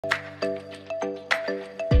Hi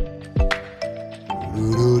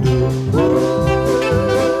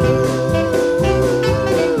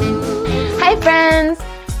friends!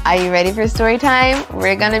 Are you ready for story time?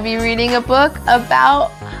 We're gonna be reading a book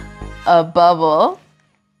about a bubble.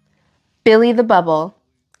 Billy the Bubble,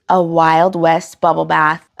 a Wild West Bubble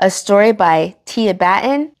Bath. A story by Tia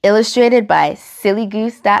Batten, illustrated by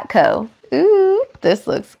sillygoose.co. Ooh, this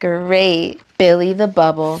looks great. Billy the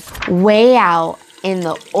Bubble. Way out in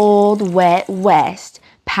the old wet west,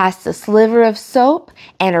 past the sliver of soap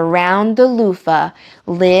and around the loofah,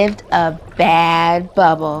 lived a bad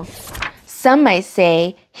bubble. Some might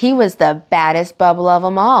say he was the baddest bubble of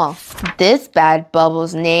them all. This bad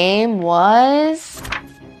bubble's name was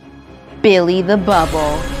Billy the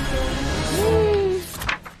Bubble.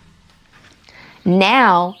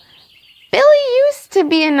 Now, Billy used to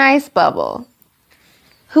be a nice bubble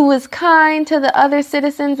who was kind to the other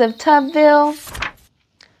citizens of Tubville.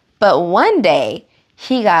 But one day,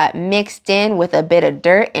 he got mixed in with a bit of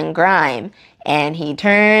dirt and grime, and he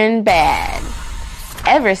turned bad.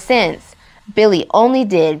 Ever since, Billy only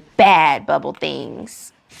did bad bubble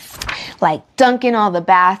things, like dunking all the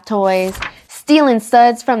bath toys, stealing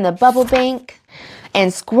suds from the bubble bank,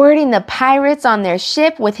 and squirting the pirates on their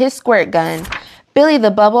ship with his squirt gun. Billy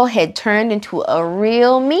the Bubble had turned into a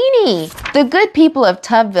real meanie. The good people of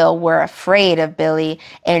Tubville were afraid of Billy,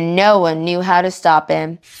 and no one knew how to stop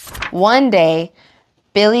him. One day,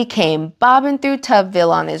 Billy came bobbing through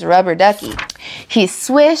Tubville on his rubber ducky. He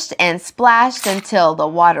swished and splashed until the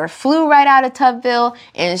water flew right out of Tubville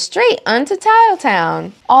and straight onto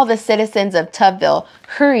Tiletown. All the citizens of Tubville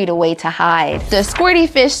hurried away to hide. The squirty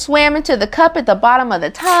fish swam into the cup at the bottom of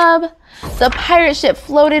the tub. The pirate ship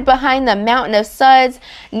floated behind the mountain of suds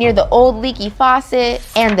near the old leaky faucet.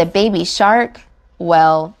 And the baby shark,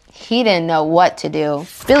 well, he didn't know what to do.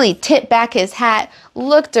 Billy tipped back his hat,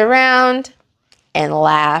 looked around, and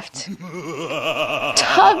laughed.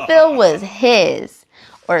 Tubville was his,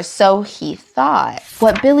 or so he thought.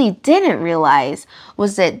 What Billy didn't realize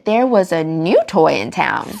was that there was a new toy in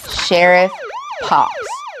town, Sheriff Pops,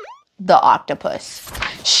 the octopus.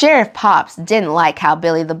 Sheriff Pops didn't like how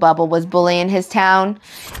Billy the Bubble was bullying his town.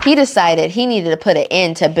 He decided he needed to put an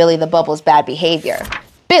end to Billy the Bubble's bad behavior.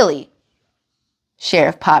 Billy,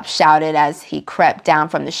 Sheriff Pops shouted as he crept down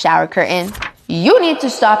from the shower curtain. You need to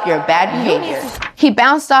stop your bad behavior. He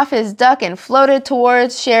bounced off his duck and floated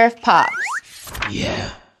towards Sheriff Pops.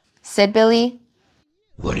 Yeah, said Billy.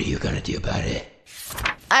 What are you gonna do about it?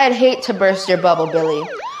 I'd hate to burst your bubble, Billy,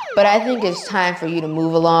 but I think it's time for you to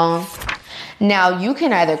move along. Now you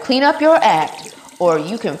can either clean up your act or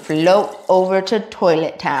you can float over to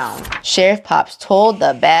Toilet Town, Sheriff Pops told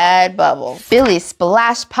the bad bubble. Billy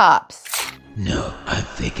splashed Pops. No, I'm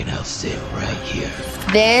thinking I'll sit right here.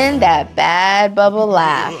 Then that bad bubble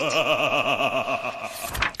laughed.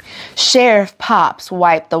 Sheriff Pops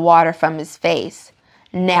wiped the water from his face.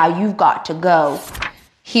 Now you've got to go.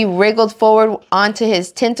 He wriggled forward onto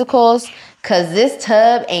his tentacles, 'cause this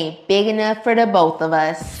tub ain't big enough for the both of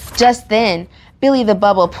us. Just then, Billy the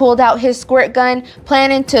Bubble pulled out his squirt gun,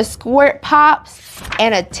 planning to squirt Pops,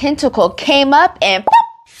 and a tentacle came up and pop!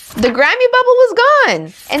 The grimy bubble was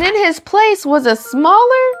gone, and in his place was a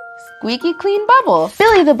smaller, squeaky clean bubble.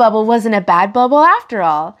 Billy the Bubble wasn't a bad bubble after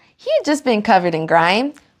all. He had just been covered in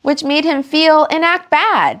grime, which made him feel and act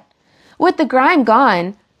bad. With the grime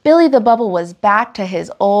gone, Billy the Bubble was back to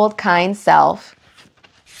his old kind self.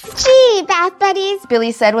 Gee, Bath Buddies,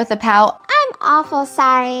 Billy said with a pout. I'm awful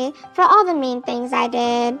sorry for all the mean things I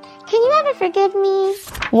did. Can you ever forgive me?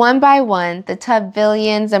 One by one, the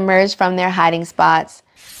Tubvillians emerged from their hiding spots.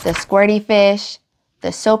 The squirty fish,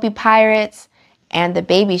 the soapy pirates, and the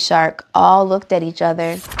baby shark all looked at each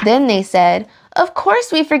other. Then they said, "Of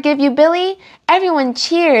course we forgive you, Billy." Everyone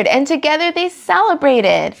cheered, and together they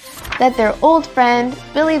celebrated that their old friend,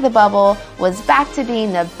 Billy the Bubble, was back to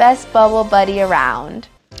being the best bubble buddy around.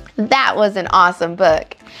 That was an awesome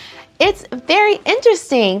book. It's very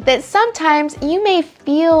interesting that sometimes you may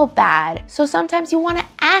feel bad, so sometimes you want to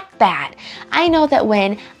act bad. I know that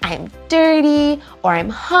when I'm dirty, or I'm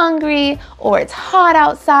hungry, or it's hot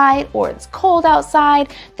outside, or it's cold outside,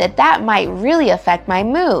 that might really affect my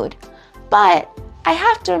mood. But I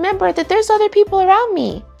have to remember that there's other people around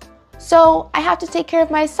me. So I have to take care of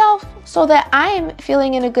myself so that I am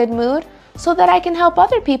feeling in a good mood, so that I can help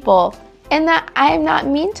other people, and that I am not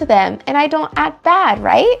mean to them, and I don't act bad,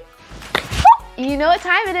 right? You know what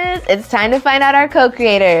time it is. It's time to find out our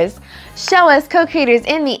co-creators. Show us co-creators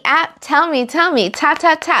in the app. Tell me, tap,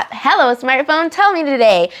 tap, tap. Hello, smartphone, tell me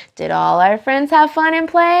today. Did all our friends have fun and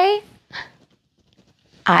play?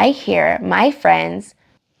 I hear my friends,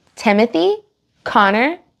 Timothy,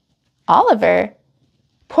 Connor, Oliver,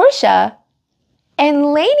 Portia,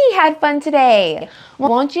 and Lainey had fun today.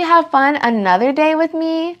 Won't you have fun another day with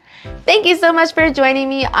me? Thank you so much for joining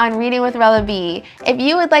me on Reading with Rella B. If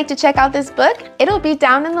you would like to check out this book, it'll be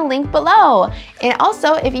down in the link below. And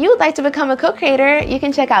also, if you would like to become a co-creator, you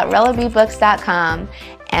can check out rellabooks.com.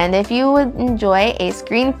 And if you would enjoy a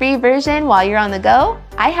screen-free version while you're on the go,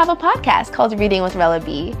 I have a podcast called Reading with Rella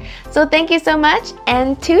B. So thank you so much,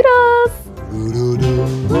 and toodles!